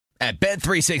At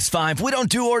Bet365, we don't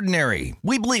do ordinary.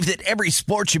 We believe that every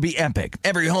sport should be epic.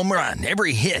 Every home run,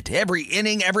 every hit, every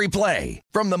inning, every play.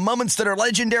 From the moments that are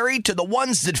legendary to the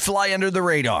ones that fly under the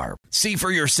radar. See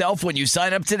for yourself when you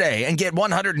sign up today and get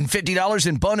 $150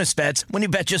 in bonus bets when you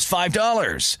bet just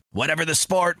 $5. Whatever the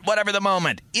sport, whatever the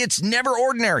moment, it's never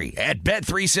ordinary at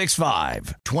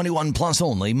Bet365. 21 plus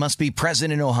only. Must be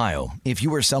present in Ohio. If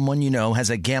you or someone you know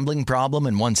has a gambling problem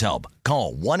and wants help,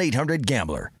 call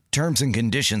 1-800-GAMBLER. Terms and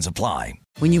conditions apply.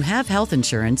 When you have health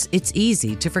insurance, it's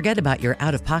easy to forget about your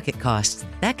out-of-pocket costs.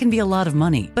 That can be a lot of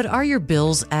money. But are your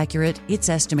bills accurate? It's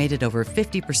estimated over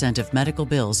 50% of medical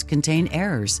bills contain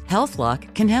errors.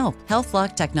 HealthLock can help.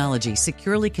 HealthLock technology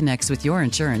securely connects with your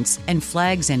insurance and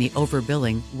flags any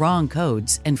overbilling, wrong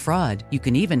codes, and fraud. You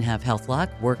can even have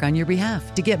HealthLock work on your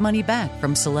behalf to get money back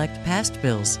from select past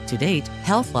bills. To date,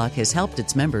 HealthLock has helped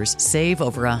its members save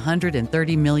over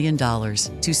 $130 million.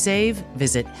 To save,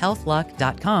 visit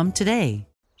healthlock.com today.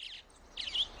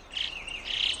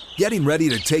 Getting ready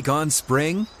to take on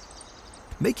spring?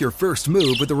 Make your first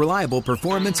move with the reliable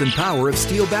performance and power of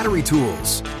Steel battery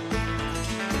tools.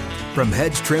 From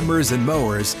hedge trimmers and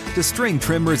mowers to string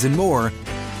trimmers and more,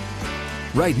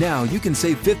 right now you can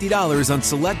save $50 on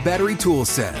select battery tool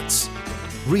sets.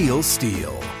 Real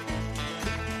Steel.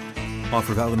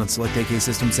 Offer valid on select AK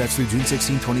system sets through June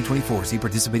 16, 2024. See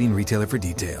participating retailer for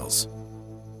details.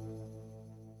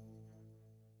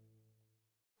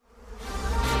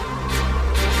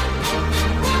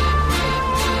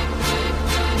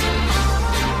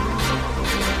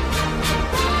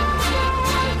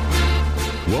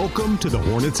 Welcome to the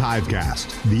Hornets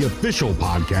Hivecast, the official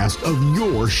podcast of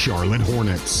your Charlotte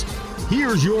Hornets.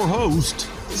 Here's your host,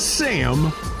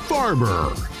 Sam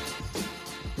Farber.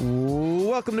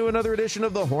 Welcome to another edition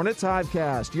of the Hornets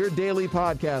Hivecast, your daily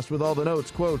podcast with all the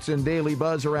notes, quotes, and daily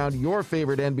buzz around your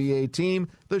favorite NBA team,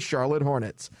 the Charlotte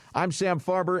Hornets. I'm Sam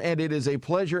Farber, and it is a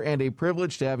pleasure and a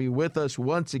privilege to have you with us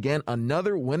once again.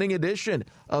 Another winning edition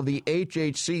of the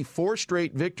HHC. 4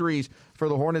 straight victories for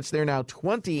the Hornets. They're now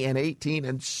 20-18,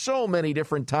 and so many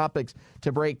different topics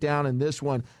to break down in this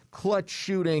one. Clutch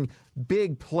shooting,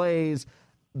 big plays,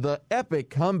 the epic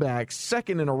comeback,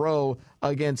 second in a row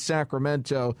against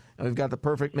Sacramento. And we've got the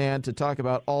perfect man to talk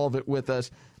about all of it with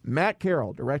us. Matt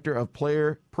Carroll, Director of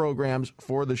Player Programs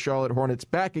for the Charlotte Hornets,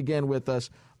 back again with us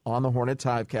on the Hornets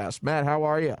Hivecast. Matt, how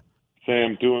are you?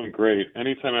 Sam, doing great.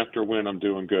 Anytime after a win, I'm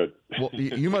doing good. Well,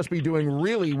 you must be doing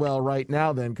really well right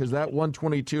now then, because that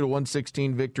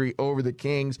 122-116 victory over the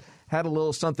Kings had a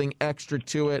little something extra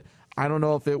to it. I don't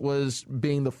know if it was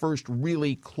being the first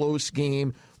really close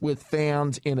game with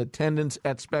fans in attendance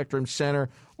at Spectrum Center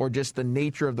or just the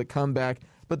nature of the comeback,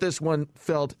 but this one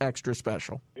felt extra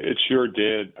special. It sure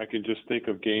did. I can just think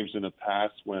of games in the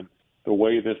past when the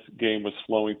way this game was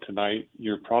flowing tonight,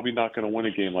 you're probably not going to win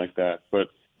a game like that. But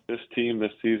this team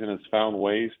this season has found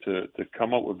ways to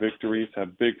come up with victories,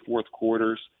 have big fourth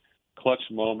quarters, clutch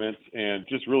moments, and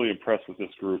just really impressed with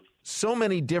this group. So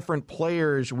many different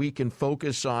players we can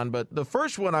focus on, but the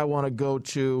first one I want to go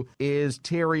to is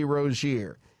Terry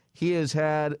Rozier. He has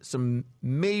had some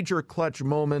major clutch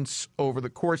moments over the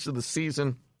course of the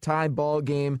season. Tie ball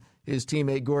game, his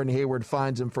teammate Gordon Hayward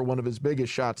finds him for one of his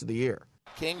biggest shots of the year.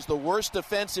 Kings, the worst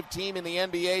defensive team in the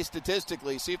NBA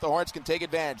statistically. See if the Hornets can take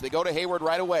advantage. They go to Hayward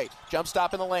right away. Jump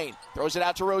stop in the lane. Throws it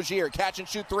out to Rozier. Catch and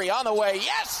shoot 3 on the way.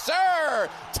 Yes, sir!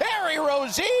 Terry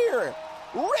Rozier!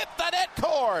 Rip the net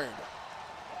cord!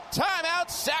 Timeout,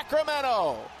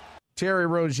 Sacramento! Terry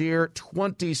Rozier,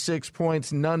 26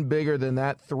 points, none bigger than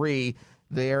that 3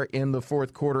 there in the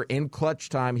fourth quarter. In clutch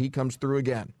time, he comes through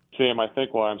again. Sam, I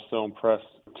think why I'm so impressed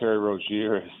with Terry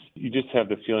Rozier is you just have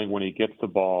the feeling when he gets the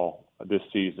ball this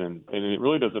season, and it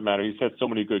really doesn't matter. He's had so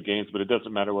many good games, but it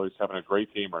doesn't matter whether he's having a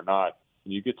great game or not.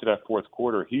 When you get to that fourth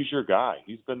quarter, he's your guy.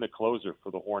 He's been the closer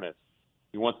for the Hornets.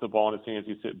 He wants the ball in his hands.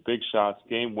 He's hit big shots,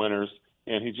 game winners,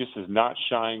 and he just is not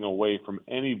shying away from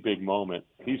any big moment.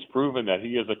 He's proven that he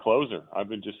is a closer. I've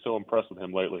been just so impressed with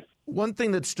him lately. One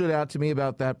thing that stood out to me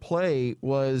about that play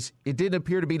was it didn't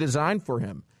appear to be designed for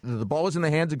him. The ball was in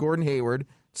the hands of Gordon Hayward. It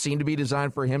seemed to be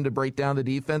designed for him to break down the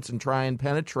defense and try and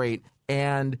penetrate.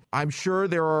 And I'm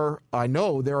sure I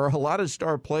know there are a lot of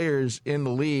star players in the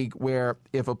league where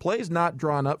if a play is not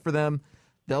drawn up for them,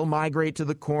 they'll migrate to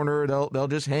the corner. They'll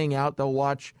just hang out. They'll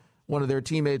watch one of their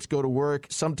teammates go to work.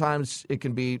 Sometimes it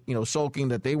can be, sulking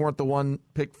that they weren't the one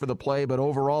picked for the play, but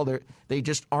overall they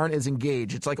just aren't as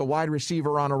engaged. It's like a wide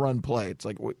receiver on a run play. It's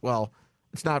like, well,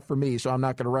 it's not for me, so I'm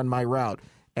not going to run my route.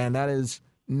 And that is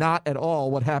not at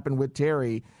all what happened with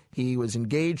Terry. He was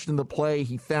engaged in the play.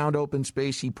 He found open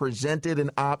space. He presented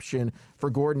an option for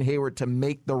Gordon Hayward to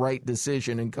make the right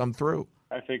decision and come through.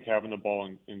 I think having the ball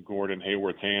in Gordon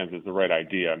Hayward's hands is the right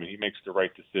idea. I mean, he makes the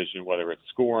right decision, whether it's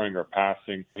scoring or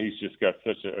passing. He's just got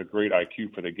such a great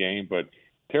IQ for the game. But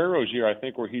Terry Rozier, I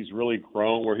think where he's really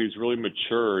grown, where he's really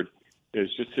matured, is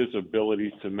just his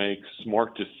ability to make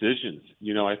smart decisions.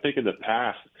 You know, I think in the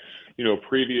past, you know,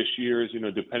 previous years, you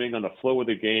know, depending on the flow of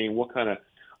the game, what kind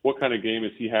of game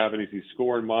is he having? Is he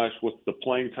scoring much? What's the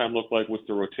playing time look like? What's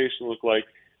the rotation look like?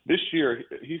 This year,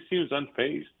 he seems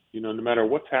unfazed. You know, no matter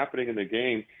what's happening in the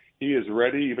game, he is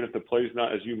ready, even if the play's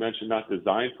not, as you mentioned, not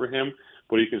designed for him,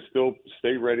 but he can still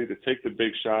stay ready to take the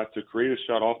big shot, to create a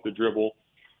shot off the dribble.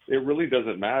 It really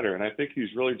doesn't matter. And I think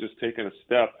he's really just taken a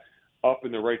step up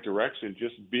in the right direction,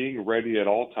 just being ready at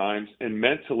all times and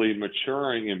mentally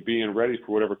maturing and being ready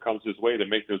for whatever comes his way to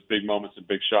make those big moments and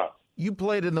big shots. You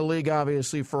played in the league,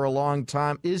 obviously, for a long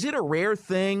time. Is it a rare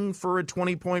thing for a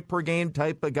 20-point-per-game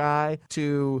type of guy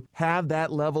to have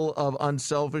that level of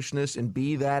unselfishness and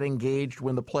be that engaged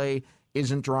when the play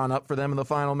isn't drawn up for them in the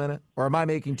final minute? Or am I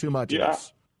making too much of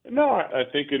this? No, I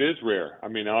think it is rare. I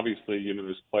mean, obviously, you know,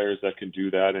 there's players that can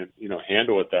do that and, you know,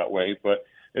 handle it that way, but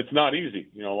it's not easy.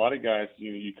 You know, a lot of guys,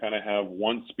 you kind of have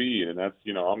one speed, and that's,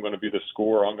 you know, I'm going to be the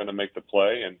scorer, I'm going to make the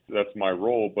play, and that's my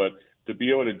role. But to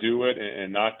be able to do it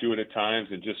and not do it at times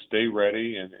and just stay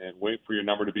ready and wait for your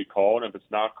number to be called. And if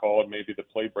it's not called, maybe the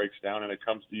play breaks down and it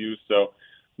comes to you. So,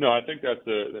 no, I think that's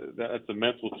a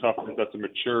mental toughness, that's a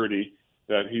maturity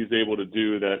that he's able to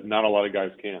do that not a lot of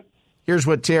guys can. Here's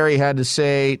what Terry had to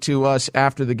say to us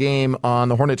after the game on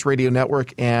the Hornets Radio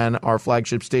Network and our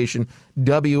flagship station,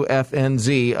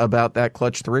 WFNZ, about that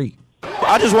clutch three.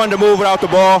 I just wanted to move without the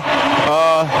ball.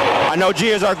 I know G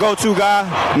is our go-to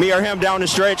guy, me or him down the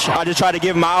stretch. I just tried to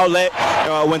give him my outlet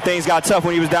when things got tough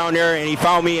when he was down there, and he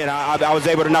found me, and I was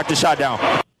able to knock the shot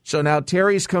down. So now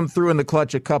Terry's come through in the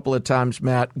clutch a couple of times,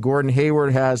 Matt. Gordon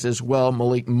Hayward has as well.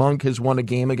 Malik Monk has won a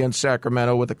game against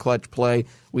Sacramento with a clutch play.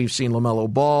 We've seen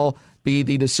LaMelo Ball be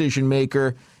the decision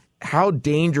maker. How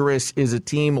dangerous is a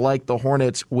team like the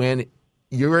Hornets when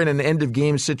you're in an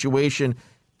end-of-game situation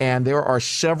and there are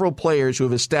several players who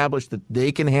have established that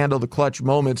they can handle the clutch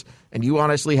moments, and you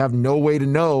honestly have no way to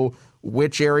know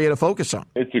which area to focus on?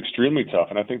 It's extremely tough,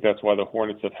 and I think that's why the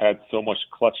Hornets have had so much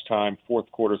clutch time,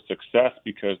 fourth-quarter success,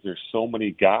 because there's so many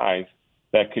guys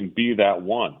that can be that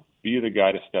one, be the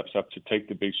guy that steps up to take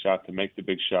the big shot, to make the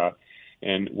big shot.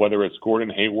 And whether it's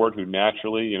Gordon Hayward, who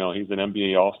naturally, you know, he's an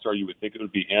NBA All-Star, you would think it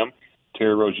would be him.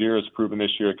 Terry Rozier has proven this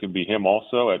year it can be him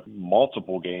also at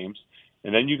multiple games.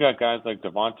 And then you got guys like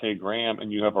Devontae Graham,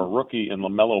 and you have a rookie in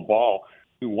LaMelo Ball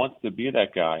who wants to be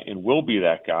that guy and will be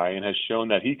that guy and has shown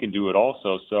that he can do it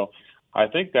also. So I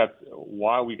think that's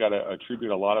why we got to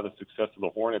attribute a lot of the success of the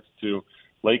Hornets to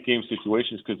late-game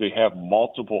situations, because they have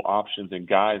multiple options and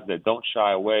guys that don't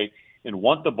shy away and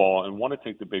want the ball and want to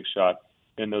take the big shot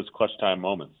in those clutch time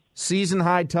moments.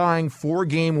 Season-high tying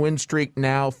 4-game win streak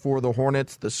now for the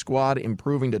Hornets. The squad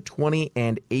improving to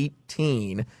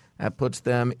 20-18. That puts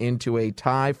them into a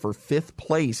tie for 5th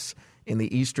place in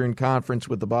the Eastern Conference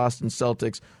with the Boston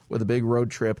Celtics, with a big road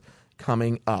trip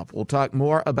coming up. We'll talk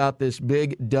more about this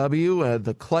big W,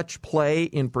 the clutch play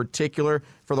in particular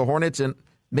for the Hornets, and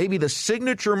maybe the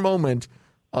signature moment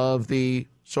of the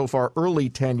so far early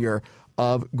tenure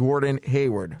of Gordon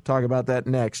Hayward. Talk about that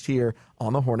next here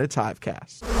on the Hornets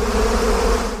Hivecast.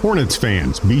 Hornets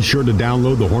fans, be sure to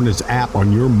download the Hornets app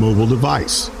on your mobile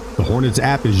device. The Hornets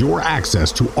app is your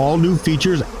access to all new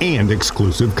features and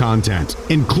exclusive content,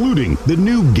 including the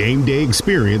new game day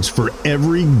experience for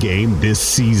every game this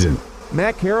season.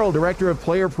 Matt Carroll, Director of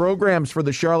Player Programs for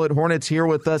the Charlotte Hornets, here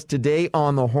with us today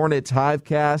on the Hornets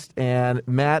Hivecast. And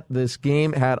Matt, this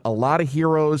game had a lot of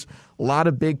heroes, a lot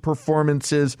of big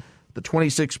performances. The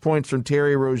 26 points from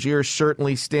Terry Rozier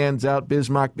certainly stands out.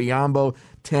 Bismack Biyombo,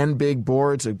 10 big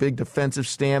boards, a big defensive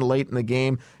stand late in the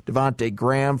game. Devontae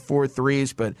Graham, 4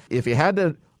 threes. But if you had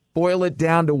to boil it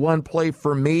down to one play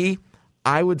for me,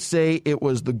 I would say it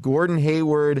was the Gordon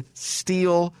Hayward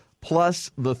steal plus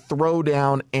the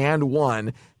throwdown and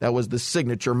one. That was the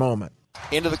signature moment.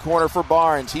 Into the corner for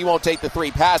Barnes. He won't take the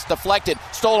three. Pass deflected.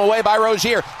 Stolen away by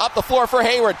Rozier. Up the floor for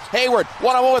Hayward. Hayward,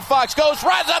 one-on-one with Fox. Goes,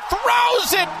 runs up,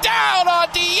 throws it down on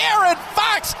De'Aaron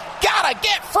Fox. Gotta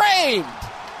get framed.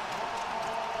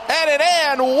 And an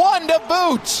and one to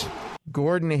boot.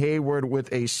 Gordon Hayward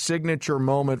with a signature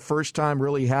moment. First time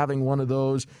really having one of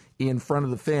those in front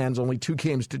of the fans. Only 2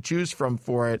 games to choose from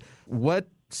for it. What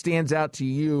stands out to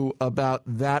you about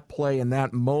that play and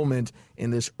that moment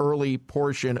in this early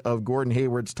portion of Gordon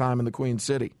Hayward's time in the Queen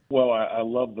City? Well, I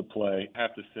love the play. I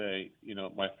have to say, you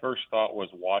know, my first thought was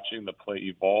watching the play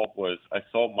evolve was I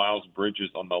saw Miles Bridges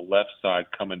on the left side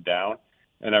coming down,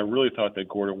 and I really thought that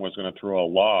Gordon was going to throw a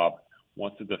lob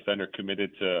once the defender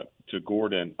committed to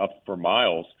Gordon up for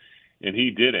Miles, and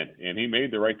he didn't. And he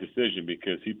made the right decision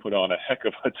because he put on a heck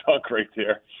of a dunk right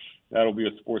there. That'll be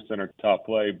a SportsCenter top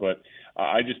play, but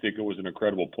I just think it was an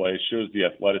incredible play. It shows the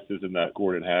athleticism that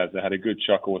Gordon has. I had a good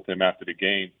chuckle with him after the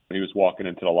game. He was walking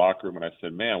into the locker room, and I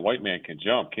said, man, white man can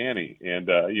jump, can he? And,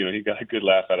 he got a good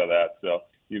laugh out of that. So,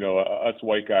 us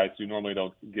white guys who normally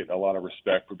don't get a lot of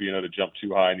respect for being able to jump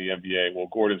too high in the NBA, well,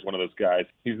 Gordon's one of those guys.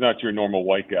 He's not your normal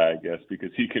white guy, I guess,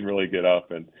 because he can really get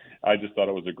up. And I just thought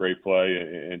it was a great play.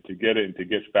 And to get it and to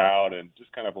get fouled and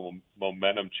just kind of a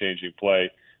momentum-changing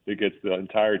play that gets the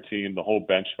entire team, the whole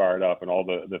bench fired up, and all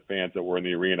the fans that were in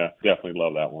the arena. Definitely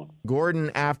love that one.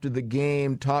 Gordon, after the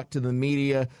game, talked to the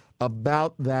media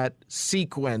about that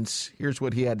sequence. Here's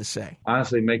what he had to say.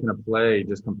 Honestly, making a play,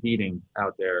 just competing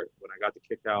out there. When I got the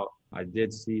kick out, I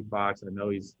did see Fox. I know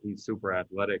he's super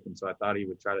athletic, and so I thought he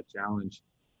would try to challenge.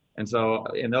 And so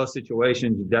in those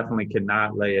situations, you definitely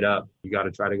cannot lay it up. You got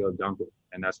to try to go dunk it,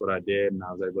 and that's what I did, and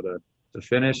I was able to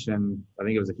finish, and I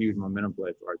think it was a huge momentum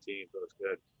play for our team, so it was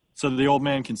good. So the old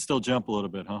man can still jump a little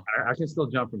bit, huh? I can still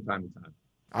jump from time to time.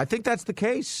 I think that's the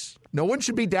case. No one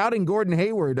should be doubting Gordon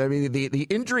Hayward. I mean, the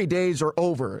injury days are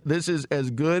over. This is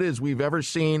as good as we've ever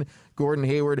seen Gordon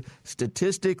Hayward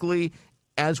statistically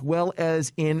as well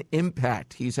as in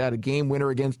impact. He's had a game winner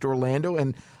against Orlando,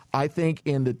 and I think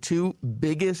in the two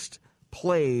biggest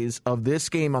plays of this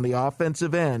game on the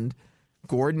offensive end,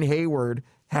 Gordon Hayward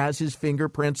has his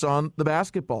fingerprints on the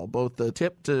basketball, both the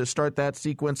tip to start that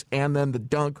sequence and then the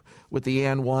dunk with the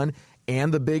and one,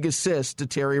 and the big assist to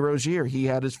Terry Rozier. He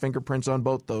had his fingerprints on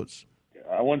both those.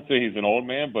 I wouldn't say he's an old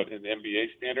man, but in the NBA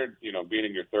standard, being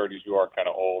in your 30s, you are kind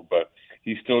of old, but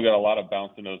he's still got a lot of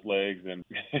bounce in those legs, and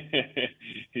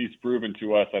he's proven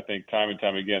to us, I think, time and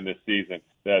time again this season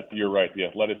that you're right. The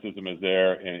athleticism is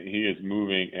there, and he is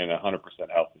moving and 100%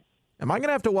 healthy. Am I going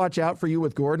to have to watch out for you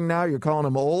with Gordon now? You're calling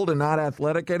him old and not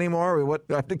athletic anymore? What,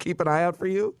 do I have to keep an eye out for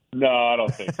you? No, I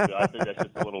don't think so. I think that's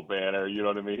just a little banner. You know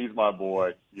what I mean? He's my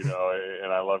boy, and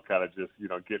I love kind of just,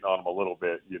 getting on him a little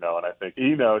bit, and I think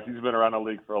he knows he's been around the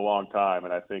league for a long time,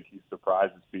 and I think he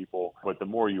surprises people. But the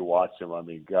more you watch him,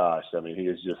 he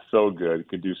is just so good. He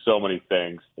can do so many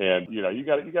things. And, you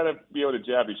got to be able to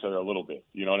jab each other a little bit.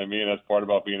 You know what I mean? That's part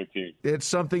about being a team. It's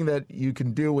something that you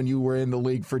can do when you were in the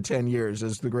league for 10 years,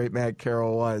 as the great Matt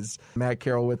Carroll was. Matt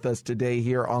Carroll with us today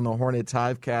here on the Hornets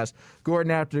Hivecast.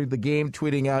 Gordon, after the game,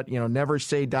 tweeting out, never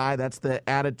say die. That's the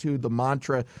attitude, the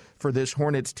mantra for this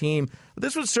Hornets team. But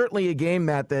this was certainly a game,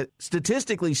 Matt, that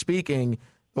statistically speaking,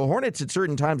 the Hornets at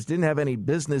certain times didn't have any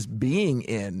business being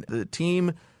in. The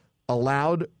team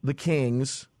allowed the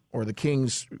Kings, or the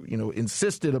Kings,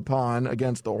 insisted upon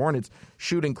against the Hornets,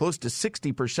 shooting close to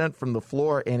 60% from the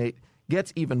floor, and it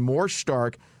gets even more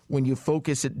stark when you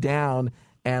focus it down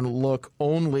and look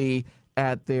only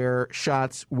at their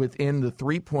shots within the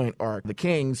three-point arc. The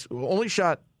Kings only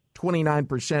shot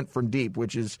 29% from deep,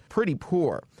 which is pretty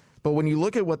poor. But when you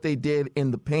look at what they did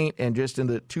in the paint and just in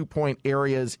the two-point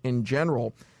areas in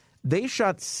general, they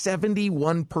shot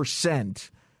 71%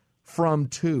 from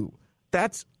two.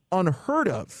 That's unheard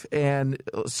of. And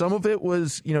some of it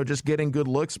was, just getting good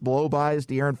looks, blow-bys.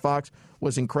 De'Aaron Fox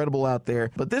was incredible out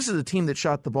there. But this is a team that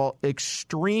shot the ball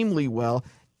extremely well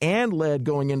and led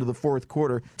going into the fourth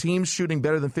quarter. Teams shooting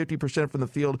better than 50% from the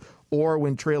field or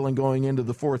when trailing going into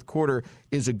the fourth quarter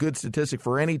is a good statistic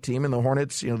for any team. And the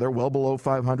Hornets, they're well below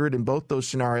 500 in both those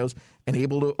scenarios and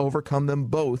able to overcome them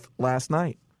both last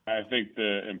night. I think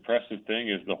the impressive thing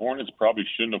is the Hornets probably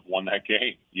shouldn't have won that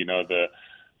game.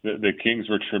 The Kings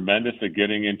were tremendous at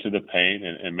getting into the paint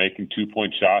and making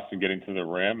two-point shots and getting to the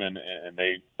rim, and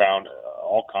they found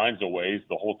all kinds of ways,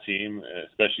 the whole team,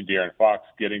 especially De'Aaron Fox,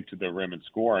 getting to the rim and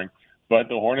scoring. But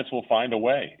the Hornets will find a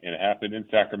way. And it happened in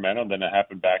Sacramento, then it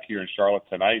happened back here in Charlotte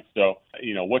tonight. So,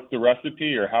 what's the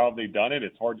recipe or how have they done it?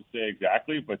 It's hard to say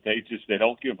exactly, but they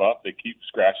don't give up. They keep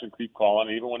scratching, keep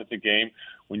calling. Even when it's a game,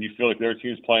 when you feel like their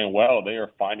team's playing well, they are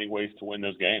finding ways to win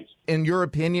those games. In your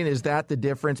opinion, is that the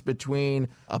difference between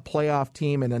a playoff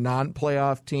team and a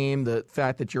non-playoff team? The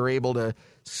fact that you're able to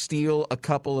steal a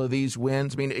couple of these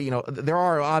wins? I mean, there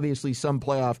are obviously some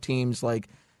playoff teams like,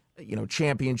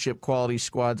 championship quality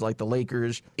squads like the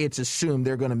Lakers. It's assumed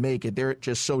they're going to make it. They're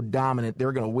just so dominant.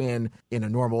 They're going to win in a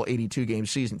normal 82-game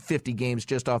season, 50 games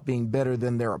just off being better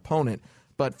than their opponent.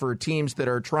 But for teams that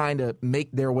are trying to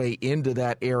make their way into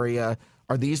that area,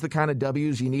 are these the kind of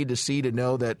W's you need to see to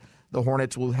know that the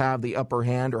Hornets will have the upper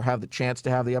hand or have the chance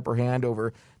to have the upper hand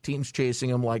over teams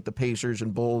chasing them like the Pacers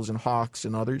and Bulls and Hawks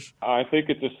and others? I think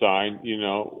it's a sign.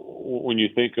 When you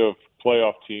think of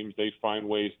playoff teams, they find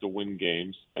ways to win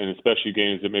games, and especially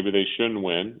games that maybe they shouldn't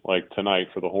win, like tonight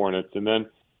for the Hornets. And then,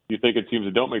 you think of teams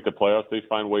that don't make the playoffs, they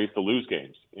find ways to lose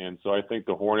games. And so I think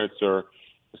the Hornets are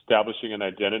establishing an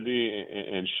identity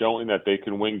and showing that they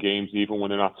can win games even when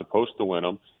they're not supposed to win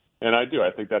them. And I do. I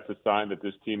think that's a sign that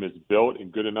this team is built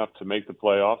and good enough to make the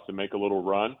playoffs and make a little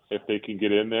run if they can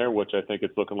get in there, which I think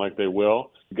it's looking like they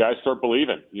will. Guys start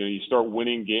believing. You start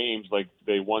winning games like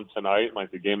they won tonight,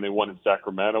 like the game they won in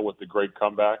Sacramento with the great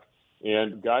comeback.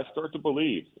 And guys start to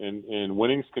believe. And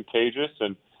winning's contagious,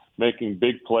 and making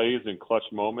big plays and clutch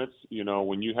moments.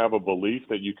 When you have a belief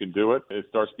that you can do it, it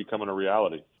starts becoming a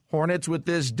reality. Hornets with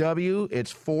this W,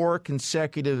 it's 4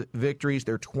 consecutive victories.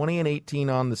 They're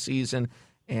 20-18 on the season.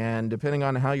 And depending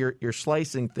on how you're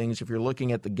slicing things, if you're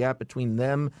looking at the gap between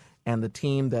them and the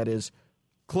team that is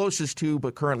closest to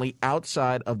but currently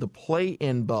outside of the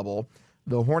play-in bubble,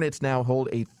 the Hornets now hold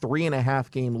a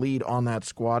 3.5-game lead on that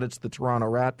squad. It's the Toronto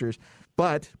Raptors.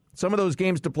 But some of those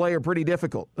games to play are pretty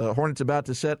difficult. The Hornets about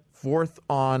to set forth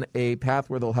on a path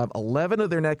where they'll have 11 of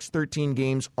their next 13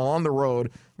 games on the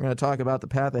road. We're going to talk about the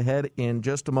path ahead in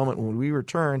just a moment when we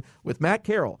return with Matt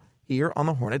Carroll here on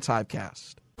the Hornets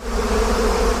Hivecast.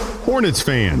 Hornets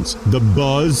fans, the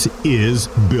buzz is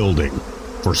building.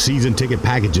 For season ticket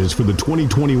packages for the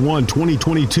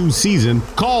 2021-2022 season,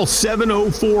 call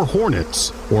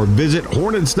 704-HORNETS or visit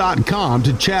Hornets.com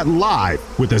to chat live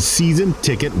with a season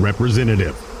ticket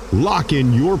representative. Lock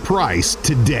in your price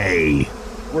today.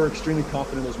 We're extremely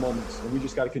confident in those moments, and we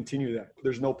just got to continue that.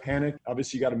 There's no panic.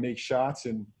 Obviously, you got to make shots,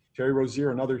 and Terry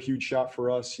Rozier, another huge shot for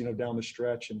us, down the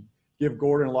stretch, and give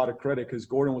Gordon a lot of credit because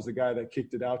Gordon was the guy that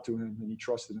kicked it out to him, and he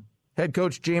trusted him. Head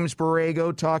coach James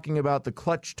Borrego talking about the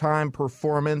clutch time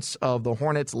performance of the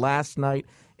Hornets last night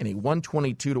in a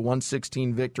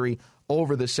 122-116 victory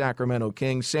over the Sacramento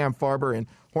Kings. Sam Farber and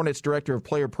Hornets Director of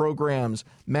Player Programs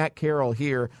Matt Carroll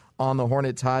here on the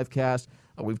Hornets Hivecast.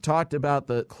 We've talked about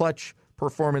the clutch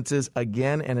performances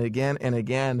again and again and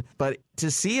again, but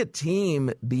to see a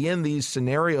team be in these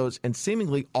scenarios and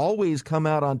seemingly always come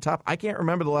out on top, I can't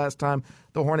remember the last time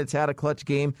the Hornets had a clutch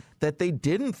game that they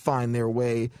didn't find their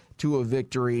way to a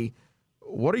victory.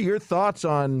 What are your thoughts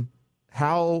on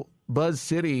how Buzz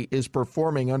City is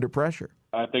performing under pressure?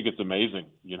 I think it's amazing.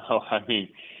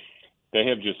 They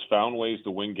have just found ways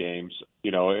to win games.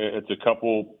 It's a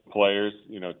couple players.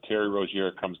 Terry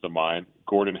Rozier comes to mind.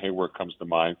 Gordon Hayward comes to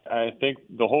mind. I think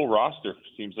the whole roster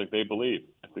seems like they believe.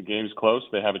 If the game's close,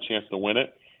 they have a chance to win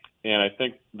it. And I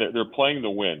think that they're playing to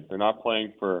win. They're not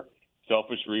playing for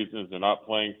selfish reasons. They're not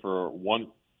playing for one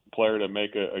player to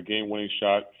make a game-winning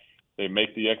shot. They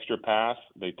make the extra pass.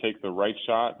 They take the right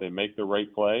shot. They make the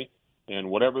right play. And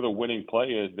whatever the winning play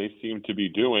is, they seem to be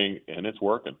doing, and it's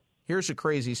working. Here's a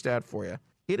crazy stat for you.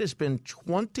 It has been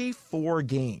 24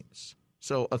 games,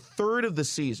 so a third of the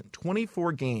season,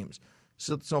 24 games,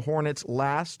 since the Hornets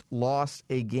last lost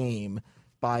a game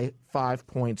by 5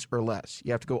 points or less.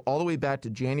 You have to go all the way back to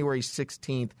January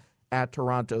 16th at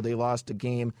Toronto. They lost a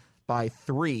game by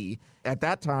 3. At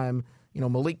that time,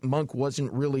 Malik Monk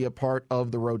wasn't really a part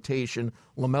of the rotation.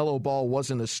 LaMelo Ball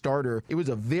wasn't a starter. It was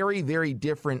a very, very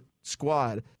different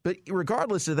squad. But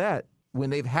regardless of that, when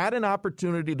they've had an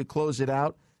opportunity to close it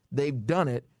out, they've done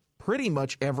it pretty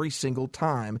much every single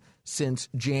time since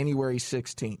January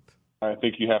 16th. I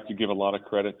think you have to give a lot of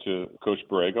credit to Coach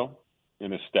Borrego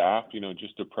and his staff,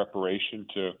 just the preparation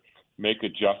to make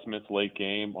adjustments late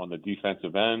game on the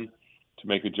defensive end, to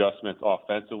make adjustments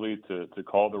offensively, to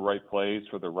call the right plays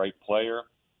for the right player,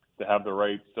 to have the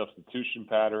right substitution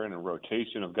pattern and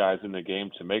rotation of guys in the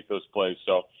game to make those plays.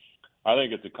 So I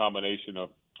think it's a combination of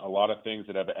a lot of things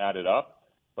that have added up,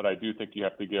 but I do think you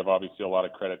have to give, obviously, a lot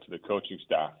of credit to the coaching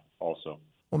staff also.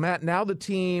 Well, Matt, now the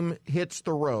team hits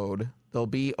the road. They'll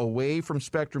be away from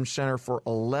Spectrum Center for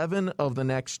 11 of the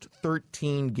next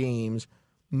 13 games,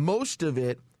 most of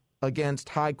it against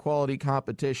high-quality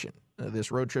competition.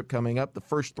 This road trip coming up, the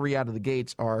first 3 out of the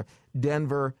gates are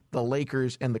Denver, the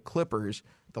Lakers, and the Clippers.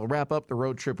 They'll wrap up the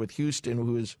road trip with Houston,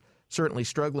 who is certainly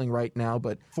struggling right now,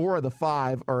 but 4 of the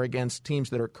 5 are against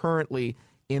teams that are currently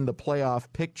in the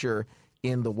playoff picture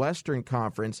in the Western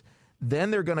Conference.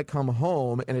 Then they're going to come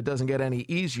home, and it doesn't get any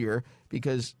easier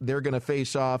because they're going to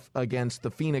face off against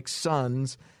the Phoenix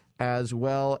Suns as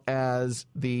well as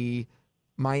the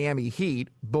Miami Heat,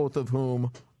 both of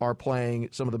whom are playing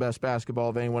some of the best basketball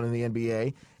of anyone in the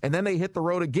NBA. And then they hit the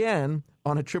road again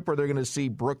on a trip where they're going to see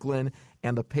Brooklyn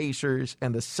and the Pacers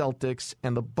and the Celtics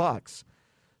and the Bucks.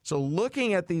 So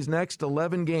looking at these next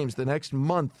 11 games, the next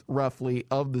month roughly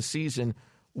of the season,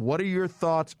 what are your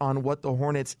thoughts on what the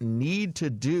Hornets need to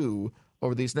do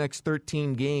over these next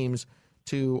 13 games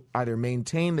to either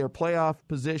maintain their playoff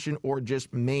position or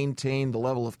just maintain the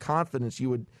level of confidence you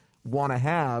would want to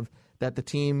have that the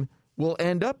team will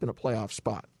end up in a playoff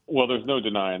spot? Well, there's no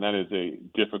denying that is a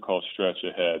difficult stretch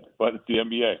ahead. But it's the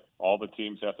NBA. All the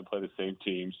teams have to play the same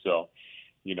team. So,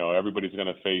 everybody's going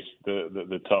to face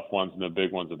the tough ones and the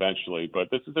big ones eventually. But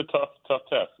this is a tough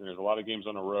test. And there's a lot of games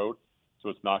on the road, so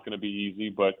it's not going to be easy.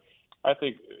 But I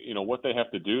think, what they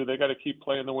have to do, they got to keep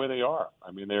playing the way they are.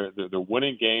 I mean, they're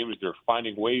winning games. They're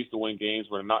finding ways to win games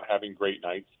where they're not having great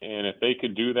nights. And if they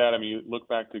can do that, I mean, look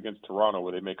back to against Toronto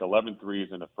where they make 11 threes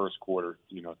in the first quarter,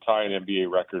 tie an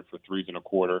NBA record for threes in a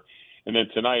quarter. And then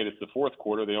tonight, it's the fourth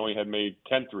quarter. They only had made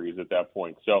 10 threes at that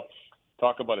point. So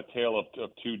talk about a tale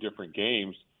of two different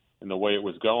games in the way it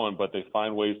was going, but they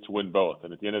find ways to win both.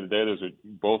 And at the end of the day, there's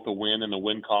both a win in the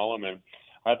win column. And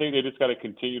I think they just got to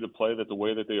continue to play that the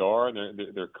way that they are, and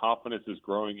their confidence is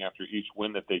growing after each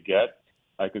win that they get.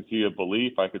 I can see a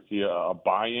belief. I could see a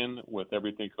buy-in with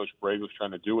everything Coach Bragel's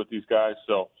trying to do with these guys.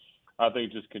 So I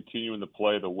think just continuing to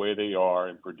play the way they are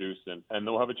and producing, and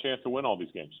they'll have a chance to win all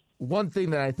these games. One thing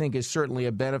that I think is certainly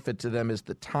a benefit to them is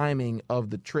the timing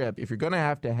of the trip. If you're going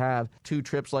to have two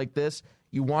trips like this,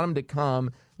 you want them to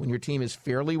come when your team is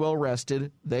fairly well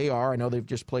rested. They are. I know they've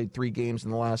just played 3 games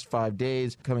in the last 5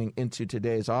 days coming into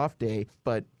today's off day,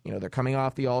 but they're coming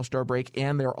off the All-Star break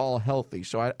and they're all healthy.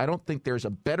 So I don't think there's a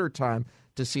better time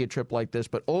to see a trip like this.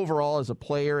 But overall, as a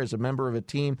player, as a member of a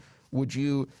team, would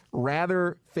you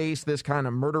rather face this kind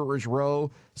of murderer's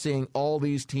row, seeing all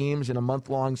these teams in a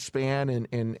month-long span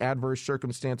in adverse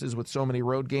circumstances with so many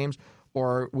road games,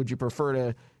 or would you prefer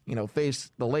to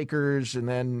face the Lakers and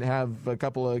then have a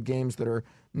couple of games that are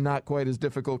not quite as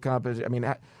difficult competition? I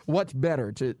mean, what's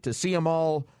better, to see them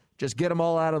all, just get them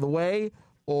all out of the way,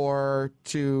 or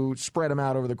to spread them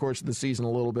out over the course of the season a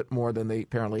little bit more than they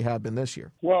apparently have been this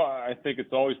year? Well, I think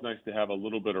it's always nice to have a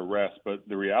little bit of rest, but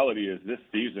the reality is this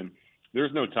season,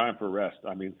 there's no time for rest.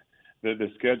 I mean, the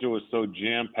schedule is so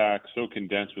jam-packed, so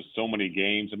condensed with so many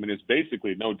games. I mean, it's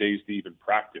basically no days to even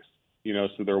practice.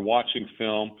 So they're watching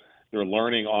film, they're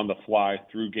learning on the fly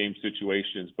through game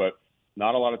situations, but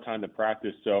not a lot of time to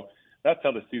practice. So that's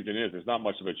how the season is. There's not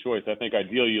much of a choice. I think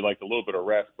ideally you like a little bit of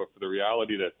rest, but for the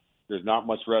reality that there's not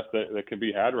much rest that can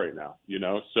be had right now,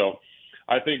 So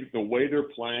I think the way they're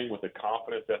playing with the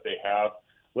confidence that they have,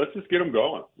 let's just get them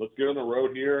going. Let's get on the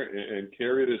road here and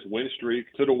carry this win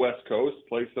streak to the West Coast,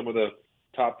 play some of the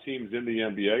top teams in the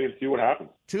NBA, and see what happens.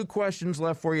 2 questions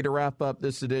left for you to wrap up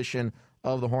this edition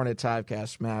of the Hornets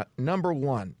Hivecast, Matt. Number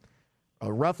 1,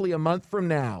 roughly a month from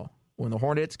now, when the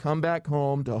Hornets come back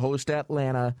home to host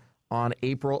Atlanta on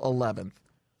April 11th,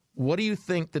 what do you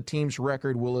think the team's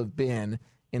record will have been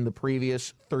in the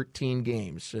previous 13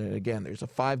 games? Again, there's a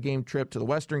 5-game trip to the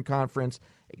Western Conference,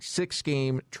 a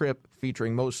 6-game trip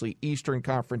featuring mostly Eastern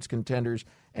Conference contenders,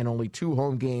 and only 2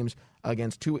 home games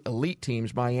against 2 elite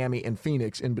teams, Miami and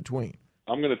Phoenix, in between.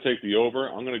 I'm going to take the over.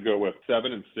 I'm going to go with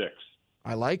 7-6.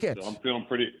 I like it. So I'm feeling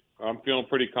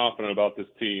pretty confident about this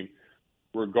team,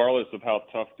 regardless of how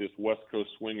tough this West Coast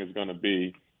swing is going to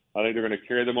be. I think they're going to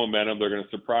carry the momentum. They're going to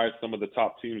surprise some of the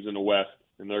top teams in the West,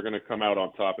 and they're going to come out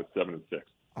on top at 7-6.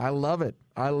 I love it.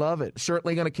 I love it.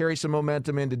 Certainly going to carry some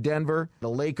momentum into Denver. The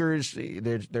Lakers,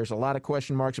 there's a lot of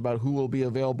question marks about who will be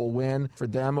available when for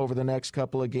them over the next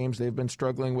couple of games. They've been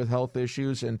struggling with health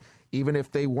issues, and even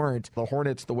if they weren't, the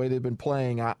Hornets, the way they've been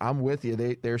playing, I'm with you.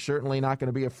 They're certainly not going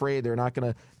to be afraid. They're not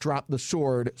going to drop the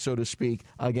sword, so to speak,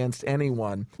 against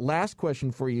anyone. Last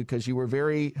question for you, because you were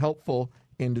very helpful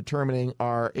in determining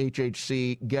our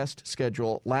HHC guest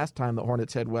schedule last time the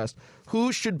Hornets head west.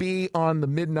 Who should be on the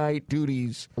midnight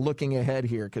duties looking ahead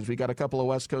here? Because we got a couple of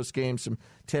West Coast games, some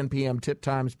 10 p.m. tip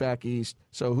times back east.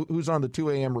 So who's on the 2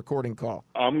 a.m. recording call?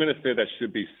 I'm going to say that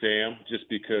should be Sam, just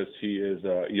because he is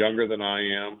younger than I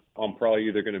am. I'm probably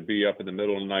either going to be up in the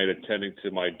middle of the night attending to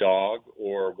my dog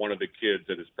or one of the kids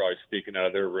that is probably sneaking out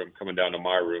of their room coming down to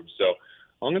my room. So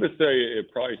I'm going to say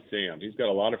probably Sam. He's got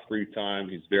a lot of free time.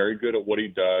 He's very good at what he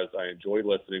does. I enjoy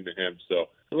listening to him. So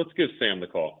let's give Sam the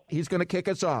call. He's going to kick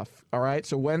us off, all right?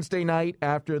 So Wednesday night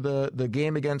after the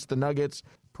game against the Nuggets,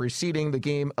 preceding the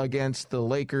game against the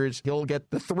Lakers, he'll get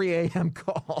the 3 a.m.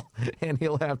 call, and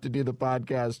he'll have to do the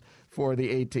podcast for the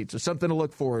 18th. So something to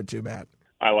look forward to, Matt.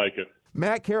 I like it.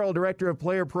 Matt Carroll, Director of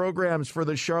Player Programs for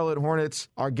the Charlotte Hornets,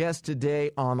 our guest today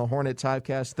on the Hornets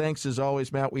Hivecast. Thanks as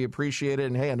always, Matt. We appreciate it.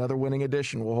 And, hey, another winning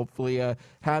edition. We'll hopefully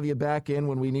have you back in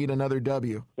when we need another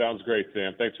W. Sounds great,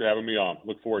 Sam. Thanks for having me on.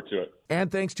 Look forward to it. And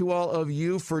thanks to all of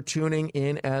you for tuning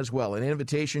in as well. An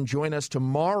invitation, join us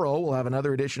tomorrow. We'll have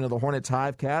another edition of the Hornets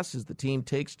Hivecast as the team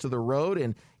takes to the road.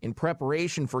 And in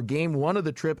preparation for Game 1 of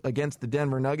the trip against the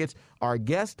Denver Nuggets, our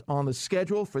guest on the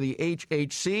schedule for the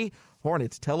HHC,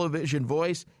 Hornets television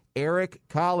voice, Eric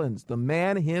Collins, the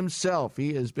man himself.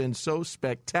 He has been so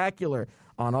spectacular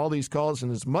on all these calls,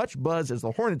 and as much buzz as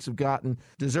the Hornets have gotten,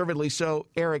 deservedly so,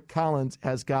 Eric Collins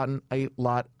has gotten a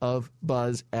lot of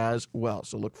buzz as well.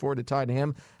 So look forward to talking to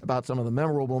him about some of the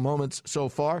memorable moments so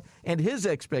far and his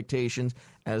expectations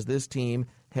as this team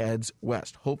heads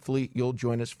west. Hopefully you'll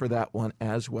join us for that one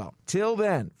as well. Till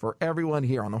then, for everyone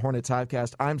here on the Hornets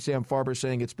Hivecast, I'm Sam Farber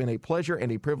saying it's been a pleasure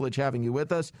and a privilege having you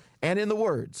with us. And in the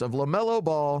words of LaMelo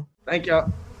Ball, thank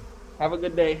y'all. Have a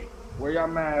good day. Wear your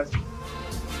mask.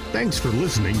 Thanks for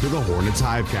listening to the Hornets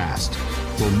Hivecast.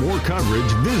 For more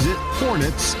coverage, visit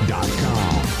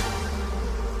Hornets.com.